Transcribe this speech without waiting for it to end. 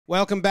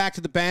Welcome back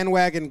to the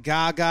Bandwagon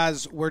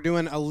Gagas. We're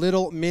doing a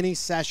little mini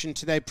session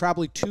today,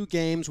 probably 2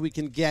 games we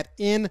can get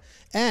in,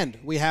 and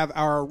we have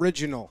our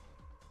original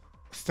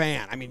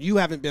fan. I mean, you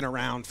haven't been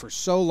around for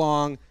so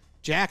long.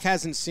 Jack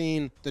hasn't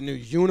seen the new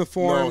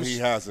uniforms. No, he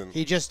hasn't.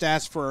 He just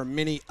asked for a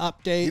mini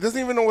update. He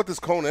doesn't even know what this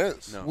cone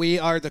is. No. We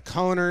are the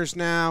Coners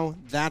now.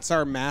 That's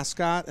our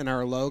mascot and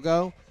our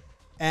logo.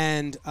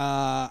 And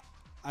I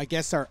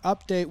guess our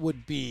update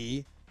would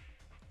be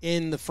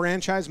in the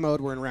franchise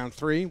mode. We're in round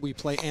 3. We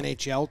play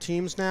NHL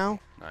teams now.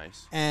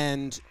 Nice.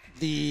 And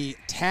the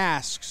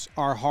tasks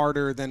are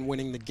harder than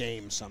winning the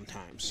game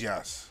sometimes.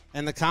 Yes.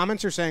 And the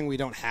comments are saying we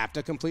don't have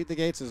to complete the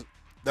gates.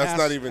 That's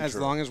not even true. As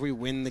long as we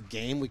win the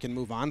game, we can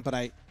move on. But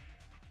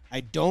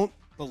I don't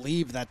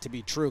believe that to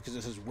be true because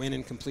this is win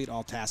and complete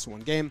all tasks in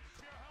one game.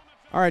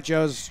 All right,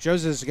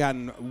 Joez has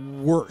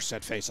gotten worse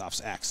at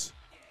faceoffs X.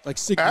 Like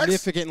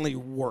significantly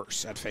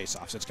worse at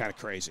faceoffs. It's kind of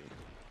crazy.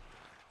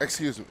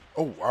 Excuse me.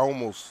 Oh, I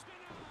almost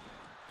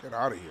get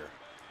out of here.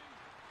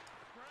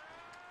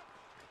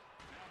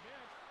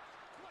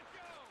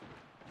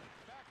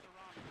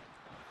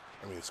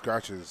 I mean,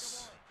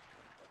 scratches.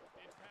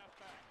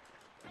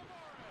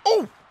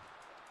 Oh!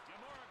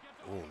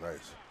 Oh,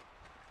 nice.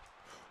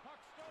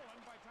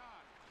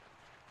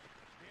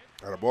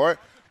 Atta boy.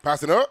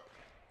 Passing up.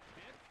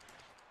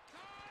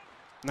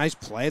 Nice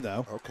play,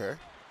 though. Okay.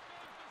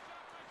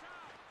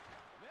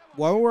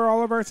 What were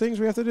all of our things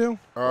we have to do?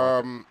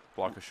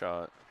 Block a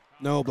shot.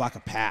 No, block a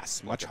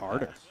pass. Much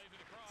harder.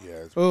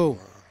 Yeah. Oh,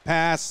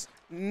 pass.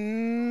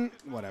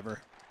 Whatever.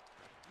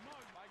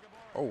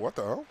 Oh, what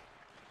the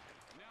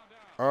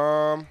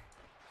hell?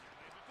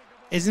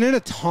 Isn't it a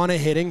ton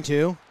of hitting,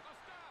 too?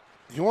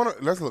 You want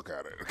to? Let's look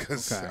at it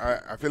because Okay.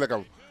 I feel like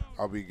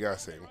I'll be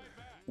guessing.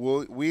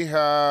 We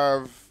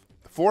have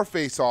 4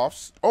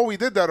 face-offs. Oh, we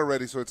did that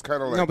already, so it's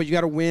kind of like No, but you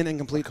got to win and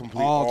complete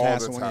all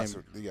tasks the in one tasks.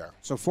 game. Yeah.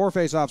 So 4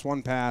 face-offs,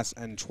 1 pass,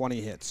 and 20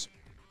 hits.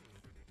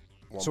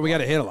 So we got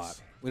to hit a lot.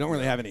 We don't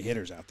really have any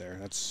hitters out there.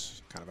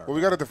 That's kind of our. Well,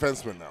 we got a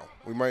defenseman now.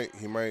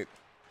 He might.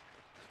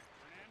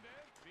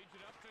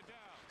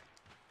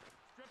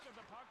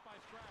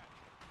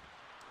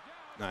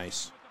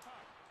 Nice.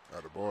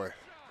 Atta boy.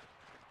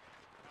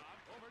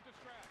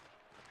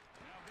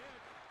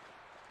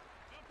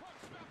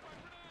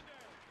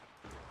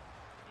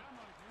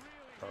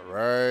 All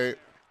right.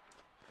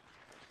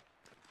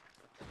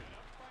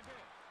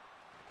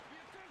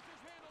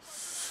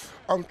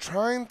 I'm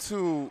trying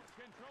to.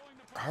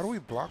 How do we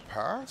block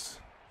pass?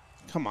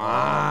 Come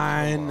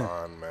on. Come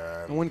on,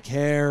 man. No one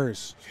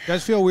cares. It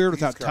does feel weird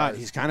without Tut. guys.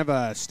 He's kind of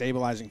a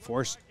stabilizing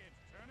force.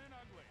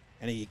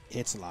 And he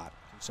hits a lot.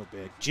 He's so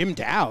big. Jim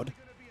Dowd.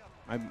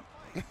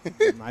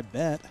 My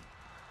bet.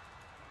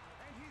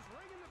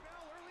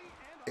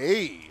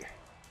 Hey.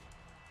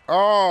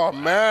 Oh,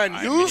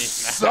 man. You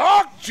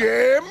suck,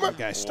 Jim. That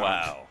guy stunk.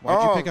 Wow.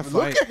 Why'd you pick a fight?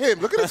 Look at him.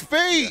 Look at his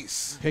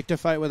face. Picked a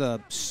fight with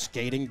a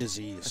skating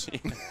disease.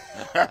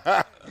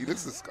 He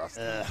looks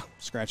disgusting.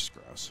 Scratch is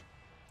gross.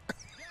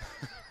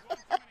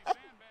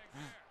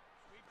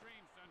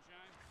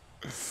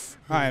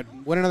 All right,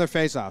 win another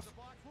face-off.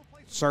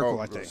 Circle,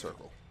 I think.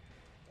 Circle.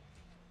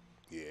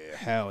 Yeah.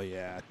 Hell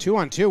yeah.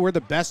 2-on-2. We're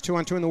the best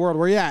 2-on-2 in the world.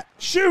 Where you at?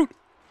 Shoot!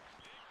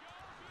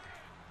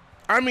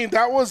 I mean,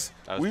 that was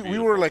we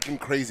beautiful. were like in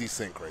crazy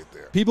sync right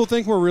there. People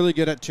think we're really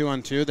good at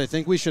 2-on-2. They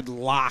think we should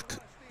lock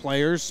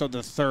players so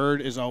the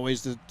third is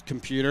always the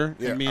computer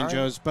Yeah, and me and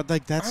Joe's. But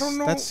like I don't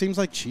know. that seems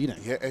like cheating.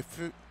 Yeah,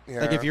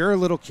 Like if you're a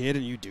little kid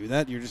and you do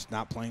that, you're just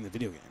not playing the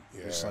video game.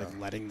 You're just Yeah. like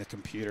letting the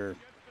computer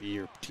be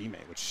your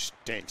teammate, which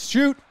stinks.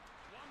 Shoot!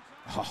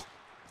 Oh.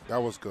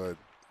 that was good.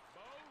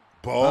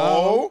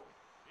 Bo.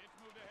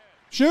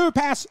 Shoot!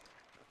 Pass!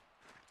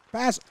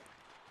 Pass!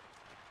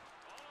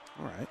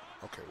 All right.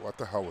 Okay, what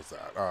the hell was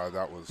that?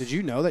 That was. Did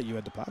you know that you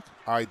had the puck?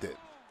 I did,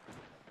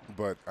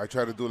 but I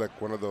tried to do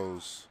like one of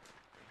those.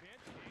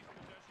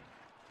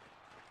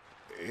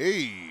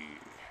 Hey.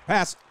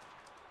 Pass.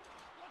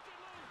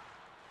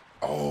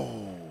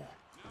 Oh.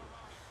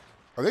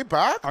 Are they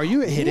back? Are you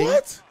hitting?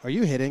 What? Are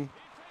you hitting?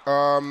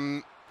 Because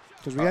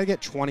we got to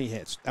get 20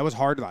 hits. That was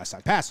hard last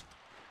time. Pass.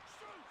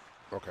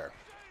 Okay.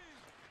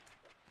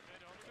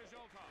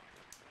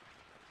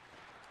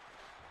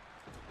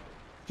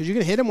 Because you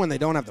can hit them when they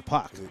don't have the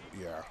puck.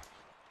 Yeah.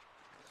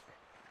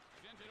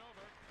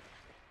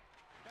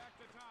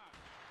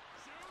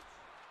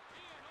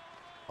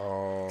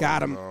 Oh.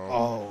 Got him. No.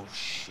 Oh,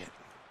 shit.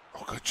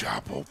 Oh, good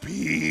job, Bo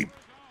Peep.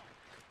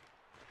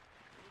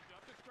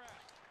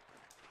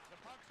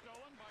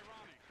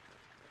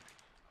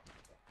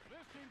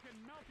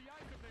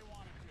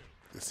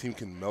 This team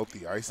can melt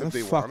the ice How if the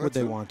they fuck wanted would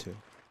they to. want to?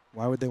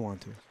 Why would they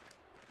want to?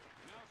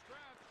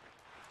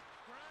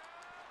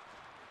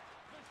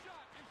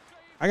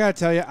 I got to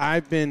tell you,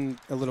 I've been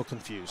a little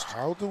confused.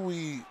 How do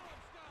we?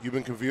 You've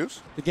been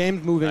confused? The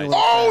game's moving a little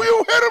Oh, fast.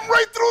 you hit him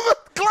right through the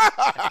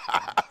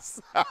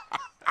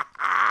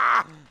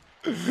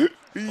glass.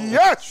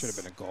 Yes. Should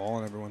have been a goal,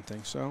 and everyone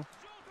thinks so.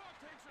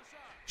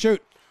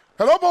 Shoot.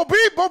 Hello, Bo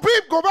Peep. Bo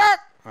Peep, go back.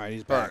 All right,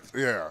 he's All back.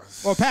 right, yeah.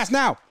 Well, pass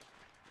now.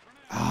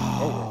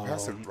 Oh,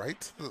 pass it right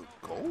to the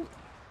goal.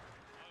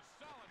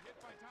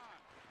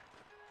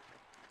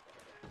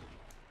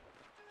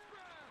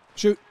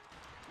 Shoot.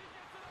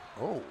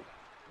 Oh.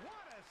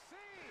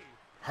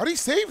 How do you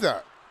save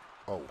that?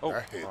 Oh, Oh,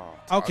 that hit.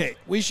 Okay,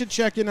 we should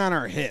check in on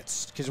our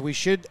hits because we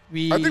should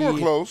be. I think we're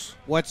close.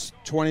 What's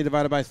 20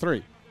 divided by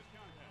 3?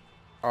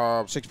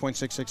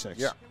 6.666.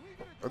 Yeah.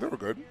 I think we're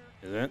good.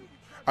 Is it?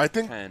 I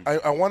think 10.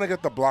 I want to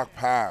get the block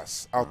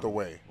pass out the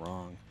way.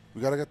 Wrong.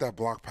 We got to get that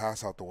block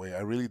pass out the way. I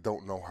really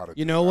don't know how to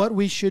You do know that. what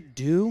we should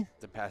do?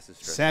 The pass is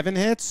stretched. 7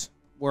 hits.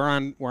 We're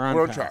on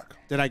path. track.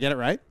 Did I get it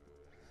right?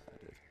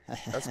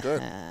 That's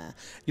good.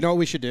 You know what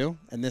we should do?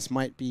 And this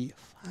might be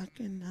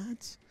fucking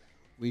nuts.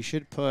 We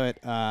should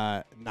put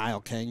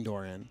Niall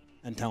Kangdor in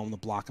and tell him to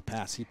block a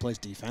pass. He plays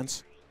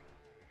defense.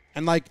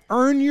 And, like,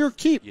 earn your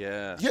keep.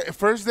 Yeah. Yeah,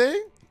 first day?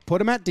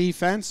 Put him at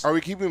defense. Are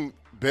we keeping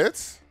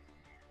Bits?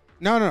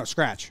 No,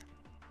 Scratch.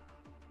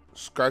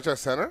 Scratch at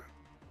center?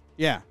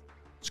 Yeah.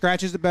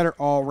 Scratch is the better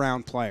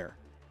all-round player.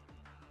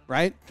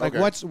 Right? Like,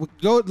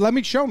 Okay. let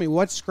me show me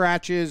what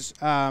Scratch's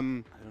I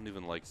don't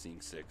even like seeing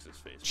 6's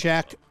face.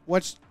 check.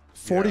 What's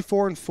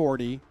 44 and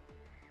 40?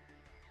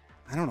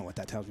 I don't know what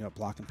that tells me about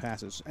blocking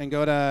passes. And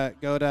go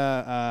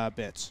to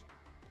Bits.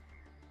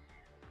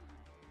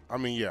 I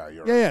mean, yeah,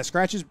 you're Yeah, right. yeah.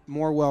 Scratch is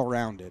more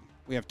well-rounded.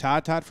 We have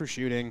Todd for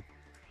shooting.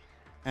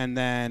 And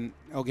then,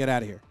 get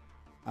out of here.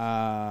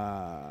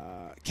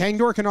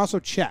 Kangdor can also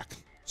check.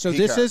 So He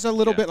this can. is a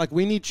little Yeah. bit like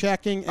we need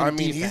checking and I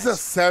mean, defense. he's a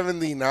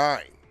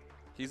 79.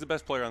 He's the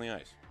best player on the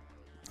ice.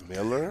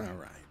 Miller? All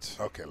right.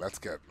 Okay, let's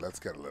get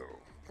a little.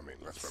 I mean,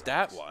 let's relax.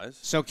 Stat-wise,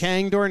 So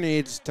Kangdor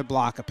needs to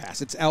block a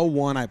pass. It's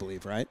L1, I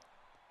believe, right?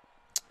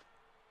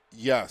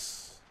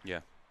 Yes.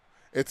 yeah.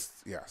 It's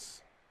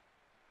yes.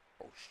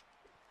 Oh,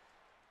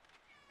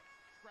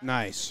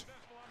 Nice.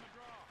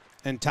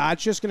 And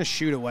Todd's just going to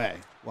shoot away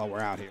while we're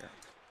out here.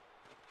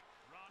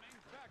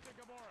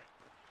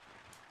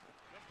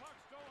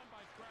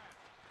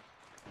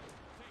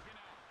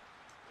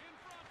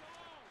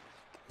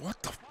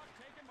 what the? Okay.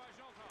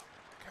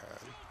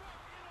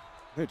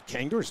 Dude,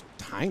 Kangdor's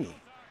tiny.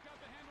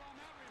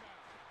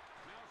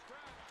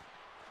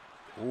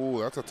 Ooh,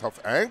 that's a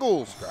tough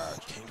angle,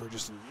 Scratch. Kangdor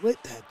just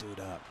lit that dude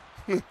up.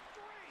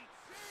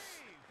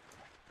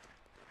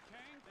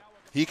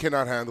 He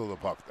cannot handle the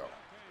puck, though.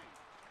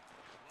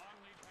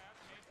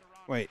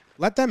 Wait,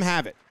 let them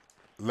have it.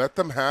 Let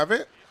them have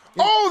it.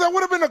 Oh, that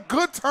would have been a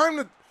good time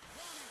to.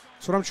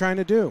 That's what I'm trying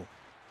to do.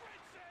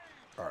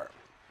 All right.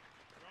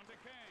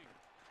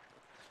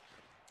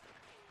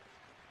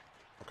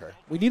 Okay.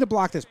 We need to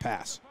block this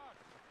pass.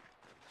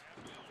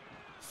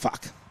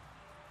 Fuck.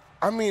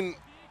 I mean,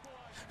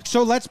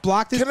 So let's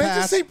block this can pass.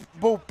 I just say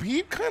Bo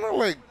Peep kind of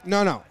like.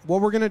 No.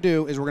 What we're going to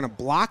do is we're going to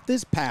block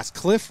this pass,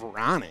 Cliff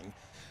Ronning,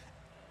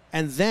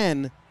 and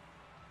then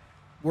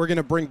we're going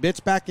to bring Bits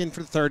back in for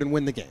the third and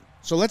win the game.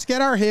 So let's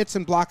get our hits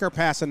and block our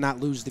pass and not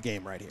lose the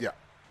game right here. Yeah.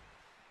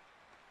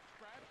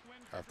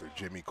 After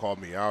Jimmy called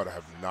me out, I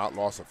have not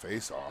lost a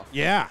face-off.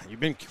 Yeah, you've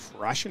been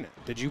crushing it.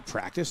 Did you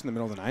practice in the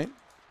middle of the night?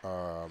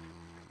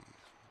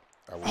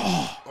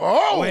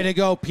 Way to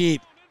go,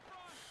 Pete.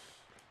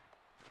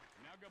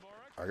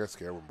 I get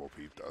scared when Bo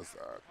Peep does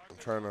that. I'm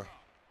trying to.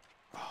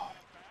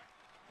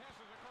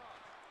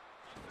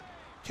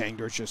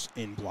 Kangdor's just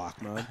in block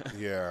mode.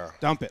 Yeah.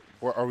 Dump it.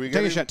 Well, are we Take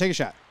getting? a shot. Take a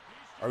shot.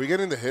 Are we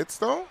getting the hits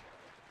though?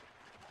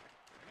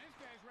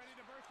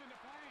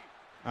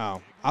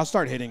 Oh, I'll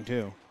start hitting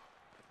too.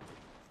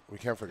 We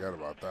can't forget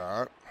about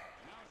that.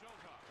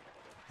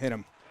 Hit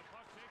him.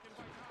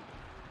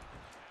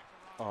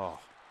 Oh.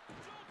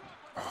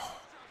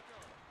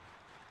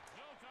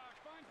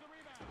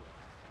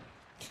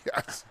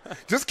 Yes.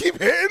 Just keep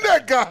hitting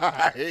that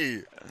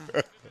guy.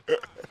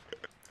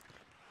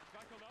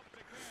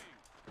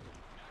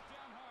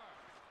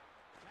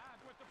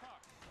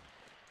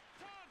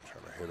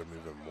 Trying to hit him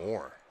even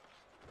more.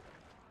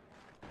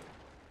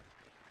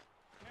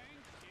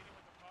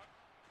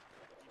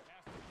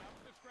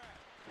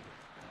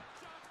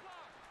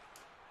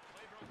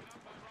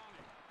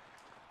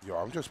 Yo,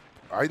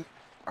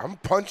 I'm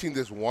punching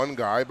this one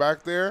guy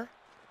back there.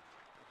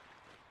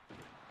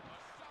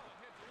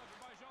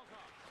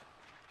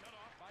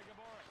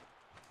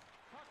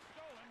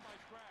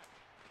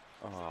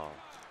 Oh.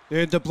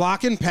 Dude, the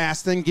block and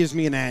pass thing gives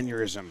me an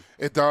aneurysm.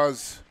 It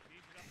does.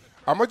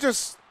 I'm gonna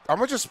just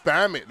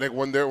spam it. Like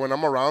when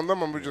I'm around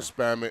them, I'm gonna just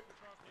spam it.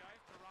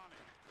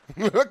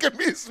 Look at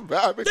me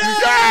spam it.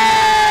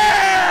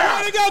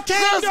 Yeah! Way to go,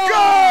 Kang! Let's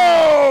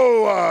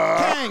go!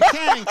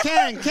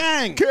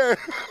 Kang!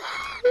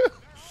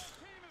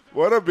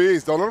 What a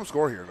beast. Don't let him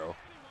score here, though.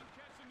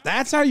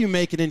 That's how you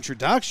make an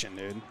introduction,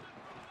 dude.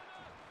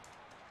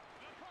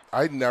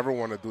 I never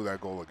want to do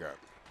that goal again.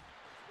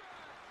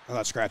 I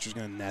thought Scratch was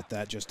going to net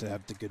that just to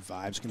have the good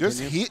vibes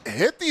continue. Just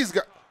hit these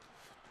guys.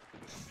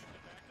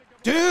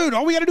 Dude,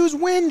 all we got to do is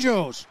win,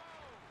 Joes.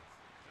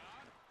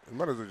 You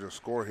might as well just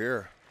score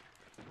here.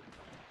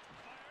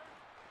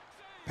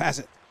 Pass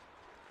it.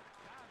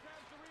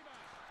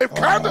 If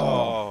kind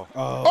of.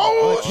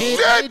 Oh,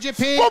 shit!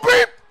 Pete. Bo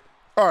Peep!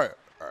 All right.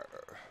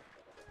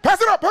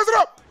 Pass it up. Pass it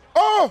up.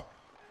 Oh.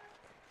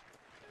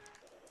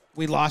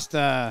 We lost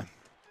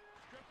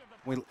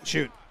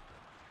shoot.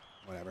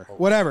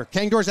 Whatever.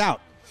 Kangdor's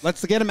out.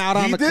 Let's get him out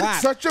on the clock. He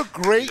did such a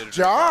great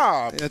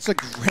job. That's a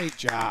great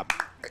job.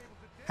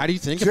 How do you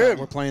think Jim. about it?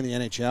 We're playing the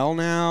NHL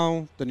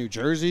now, the New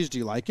Jerseys. Do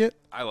you like it?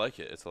 I like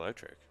it. It's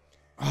electric.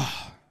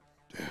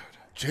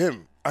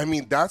 Jim, I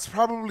mean, that's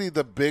probably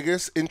the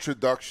biggest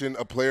introduction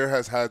a player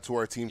has had to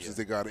our team since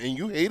they got it. And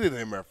you hated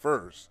him at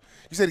first.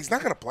 You said he's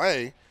not going to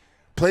play.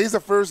 Plays the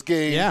first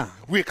game. Yeah.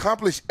 We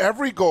accomplished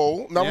every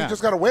goal. Now we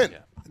just got to win. Yeah.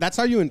 That's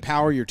how you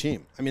empower your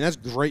team. I mean, that's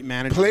great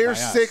management. Player by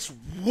us. 6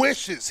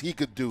 wishes he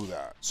could do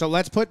that. So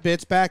let's put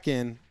Bits back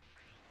in.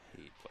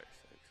 Hate player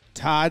 6.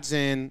 Todd's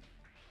in.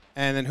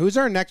 And then who's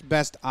our next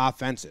best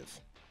offensive?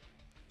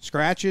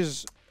 Scratch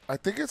is I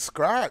think it's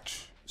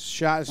Scratch.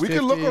 shot is We 50.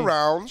 can look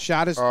around.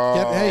 Shot is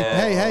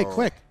hey,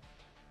 quick.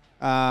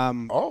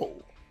 Oh.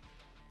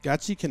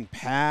 Gutsy can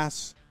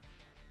pass.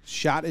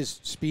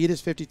 Speed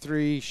is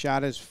 53.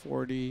 Shot is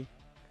 40.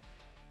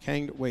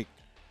 Wait,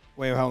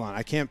 hold on.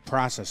 I can't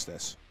process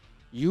this.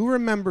 You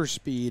remember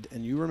speed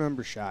and you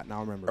remember shot, and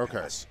I'll remember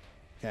pass.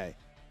 Okay.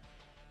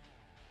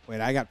 Wait,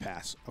 I got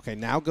pass. Okay,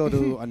 now go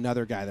to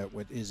another guy that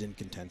is in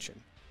contention.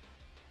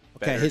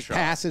 Okay, Better his shot.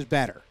 pass is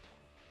better.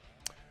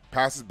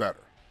 Pass is better.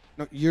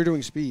 No, you're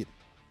doing speed.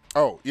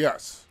 Oh,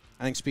 yes.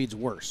 I think speed's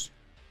worse.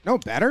 No,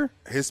 better?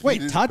 His speed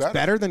Wait, is Tut's better.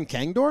 better than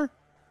Kangdor?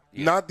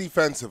 Not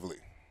defensively.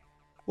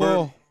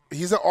 Well,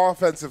 He's an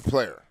offensive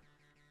player.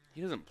 He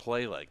doesn't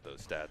play like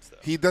those stats, though.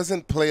 He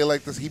doesn't play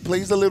like this. He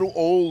plays a little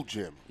old,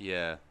 Jim.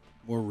 Yeah.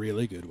 we're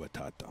really good with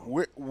Tut,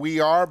 though. We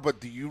are, but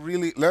do you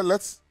really?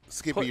 Let's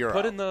skip a year Put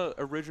out. in the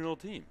original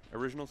team,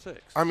 original 6.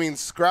 I mean,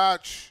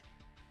 Scratch,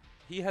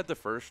 He had the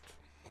first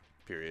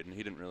period, and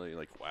he didn't really,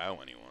 wow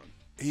anyone.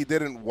 he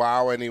didn't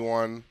wow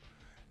anyone.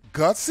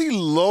 Gutsy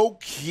low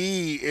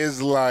key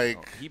is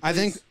like. He I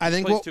think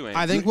plays what too I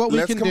angry. think what we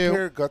Let's can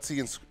compare do.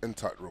 Gutsy and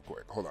Tut real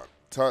quick. Hold on,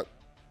 Tut.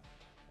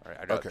 All right,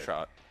 I got Okay. a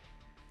shot.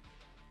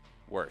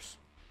 Worse.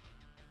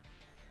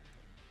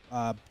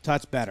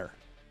 Tut's better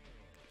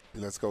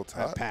Let's go, at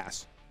Tut.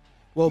 pass.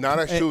 Well, Not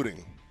at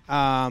shooting.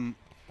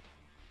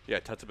 Yeah,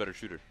 Tut's a better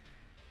shooter.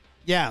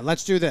 Yeah,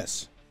 let's do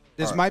this.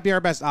 This All right. might be our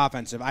best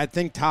offensive. I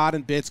think Todd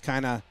and Bits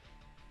kind of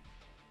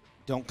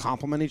don't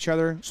complement each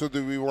other. So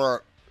do we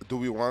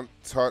want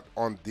Tut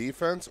on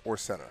defense or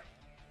center?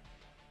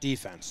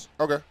 Defense.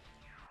 Okay.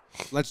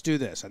 Let's do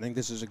this. I think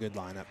this is a good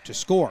lineup to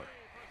score.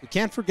 We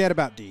can't forget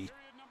about D.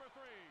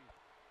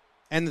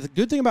 And the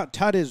good thing about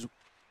Tut is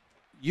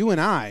you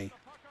and I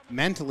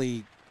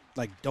mentally,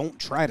 don't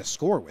try to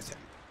score with him.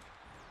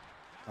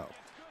 Oh,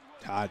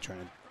 Todd trying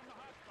to.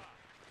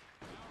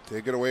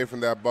 Take it away from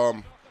that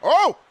bum.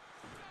 Oh!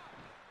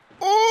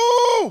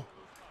 Oh!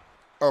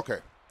 Okay.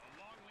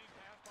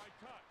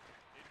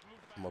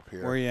 I'm up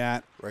here. Where you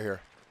at? Right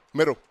here.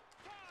 Middle.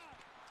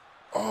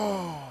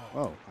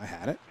 Oh, I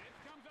had it.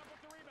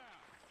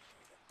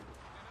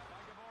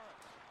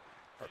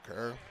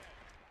 Okay.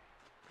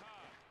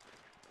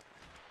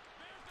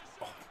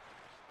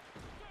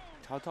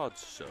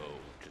 Todd's so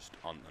just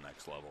on the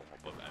next level.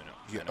 But I know.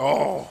 Yeah. I know.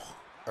 Oh.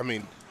 I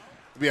mean,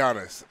 to be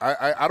honest,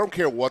 I don't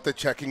care what the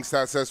checking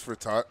stat says for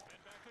Tut,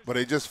 but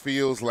it just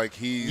feels like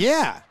he's.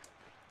 Yeah.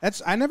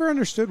 I never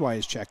understood why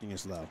his checking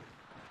is low.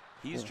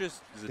 He's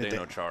just Good Zdeno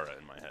thing. Chara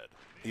in my head.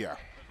 Yeah.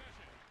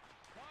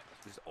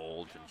 He's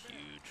old and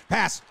huge.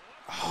 Pass.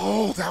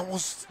 Oh, that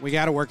was. We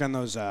got to work on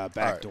those back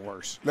right.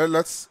 doors.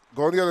 Let's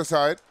go on the other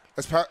side.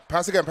 Let's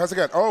pass again. Pass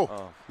again.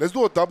 Oh, let's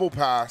do a double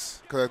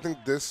pass because I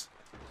think this.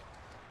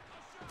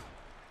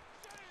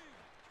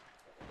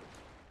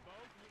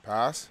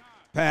 Pass.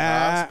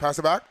 Pass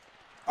it back.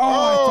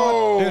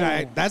 Oh, I thought,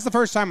 dude, that's the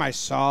first time I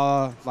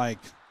saw the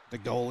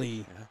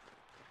goalie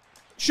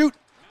shoot.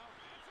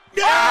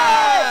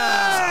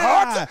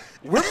 Hot.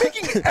 We're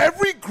making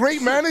every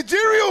great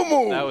managerial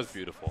move. That was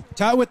beautiful.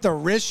 Tut with the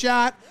wrist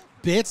shot.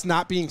 Bits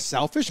not being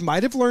selfish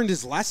might have learned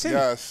his lesson.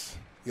 Yes.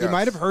 He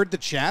might have heard the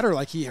chatter,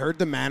 he heard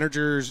the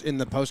managers in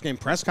the post-game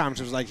press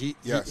conference. It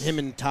was him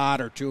and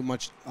Todd are too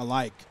much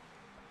alike.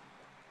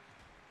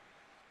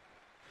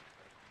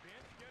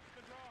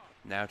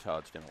 Now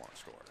Todd's going to want to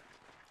score.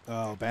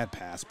 Oh, bad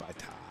pass by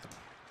Todd.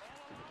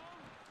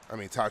 I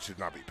mean, Todd should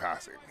not be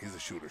passing. He's a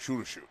shooter.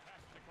 Shoot.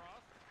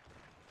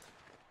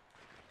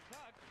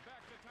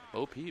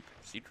 Oh, Peep.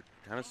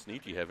 Kind of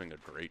sneaky having a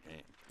great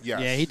game.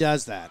 Yes. Yeah, he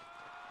does that.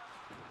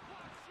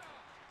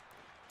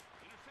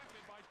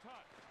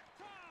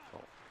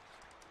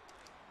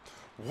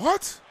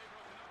 What?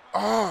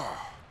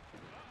 Ah.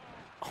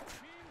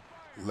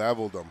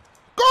 Leveled them.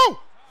 Go!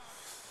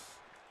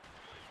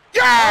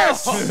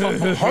 Yes!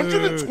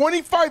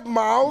 125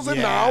 miles an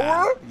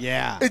hour?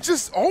 Yeah. It's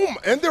just,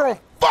 and they're on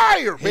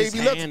fire, baby.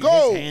 Let's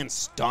go. His hand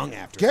stung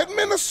after Get that.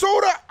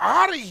 Minnesota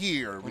out of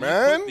here, When you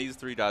man. put these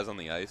 3 guys on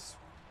the ice,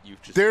 you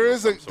just There feel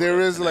is some sort of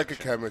a connection.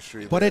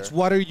 chemistry But there. it's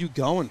what are you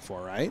going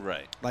for, right?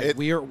 Right.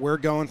 We're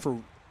going for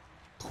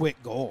quick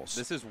goals.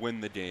 This is win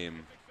the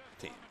game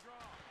team.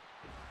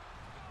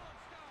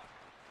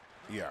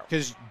 Yeah.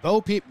 Because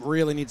Bo Peep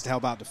really needs to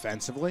help out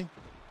defensively.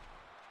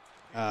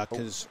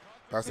 because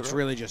Pass it it's up.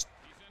 really just.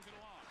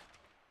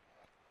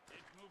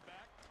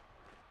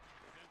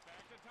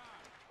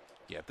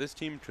 Yeah, if this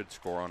team should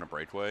score on a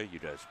breakaway, you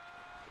guys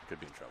could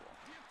be in trouble.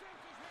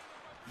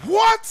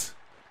 What?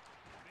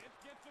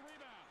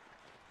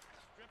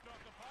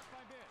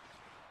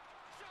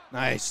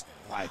 Nice.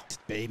 Like,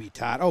 baby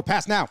Todd. Oh,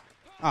 pass now.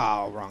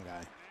 Oh, wrong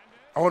guy.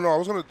 Oh, no, I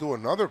was going to do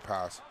another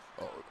pass.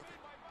 Oh.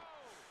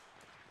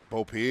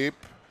 Bo Peep.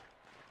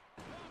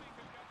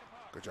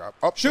 Good job.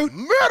 Up Shoot. the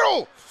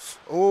middle.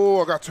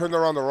 Oh, I got turned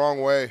around the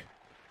wrong way.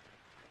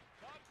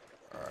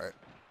 All right.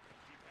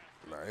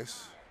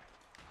 Nice.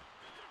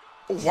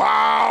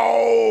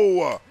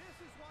 Wow.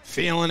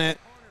 Feeling it.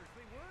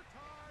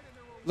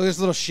 Look at this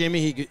little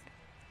shimmy. He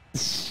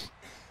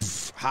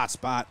hot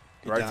spot.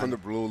 Right Done. from the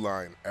blue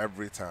line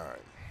every time.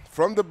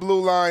 From the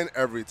blue line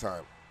every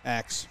time.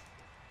 X.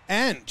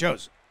 And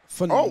Joe's.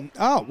 Oh,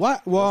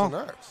 what? Well,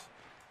 that's nice.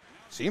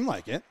 seemed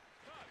like it.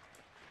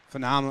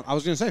 Phenomenal. I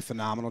was going to say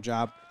phenomenal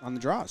job on the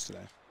draws today.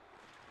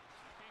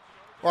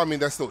 Well, I mean,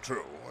 that's still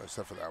true,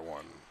 except for that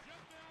one.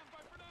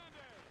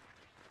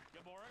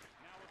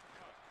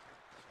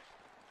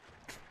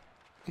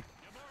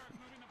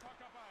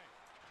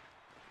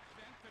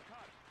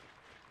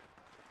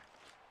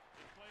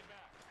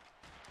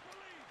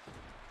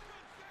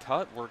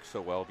 Tut works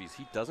so well because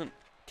he doesn't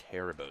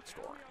care about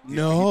scoring.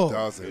 No, he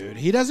doesn't. dude.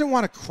 He doesn't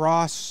want to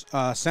cross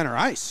center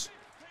ice.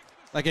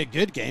 Like a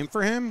good game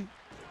for him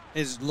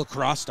is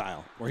lacrosse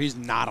style, where he's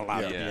not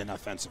allowed to be Yeah. an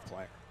offensive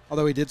player.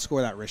 Although he did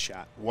score that wrist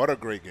shot. What a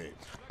great game.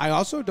 I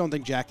also don't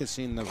think Jack has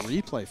seen the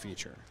replay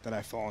feature that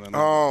I've fallen in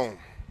love Oh,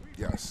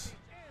 yes.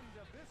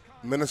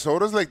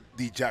 Minnesota's like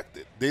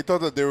dejected. They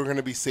thought that they were going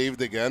to be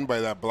saved again by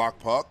that block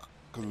puck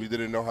because we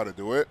didn't know how to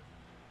do it.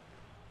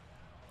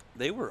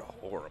 They were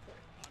horrible.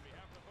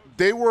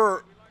 They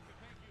were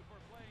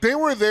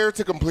there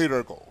to complete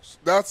our goals.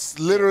 That's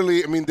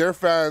literally, I mean, their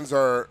fans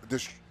are,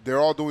 they're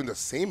all doing the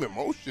same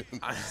emotions.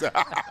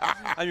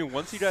 I mean,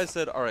 once you guys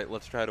said, all right,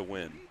 let's try to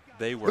win,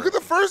 they were. Look at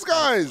the first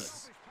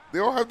guys. They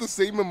all have the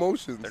same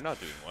emotions. They're not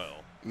doing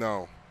well.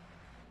 No.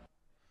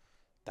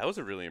 That was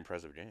a really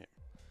impressive game.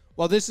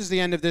 Well, this is the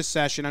end of this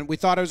session, and we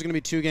thought it was going to be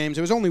 2 games.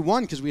 It was only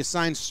 1 because we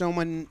assigned so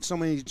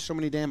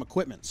many damn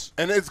equipments.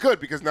 And it's good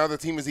because now the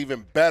team is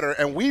even better,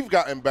 and we've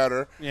gotten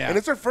better. Yeah. And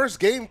it's our first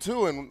game,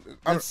 too.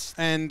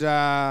 And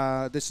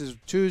This is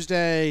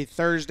Tuesday,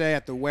 Thursday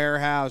at the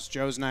warehouse.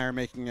 Joe's and I are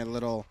making a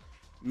little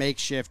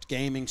makeshift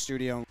gaming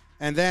studio.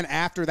 And then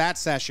after that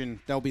session,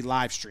 they'll be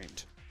live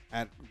streamed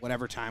at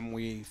whatever time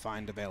we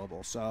find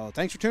available. So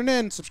thanks for tuning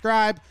in.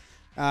 Subscribe.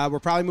 We're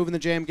probably moving the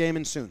jam game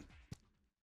in soon.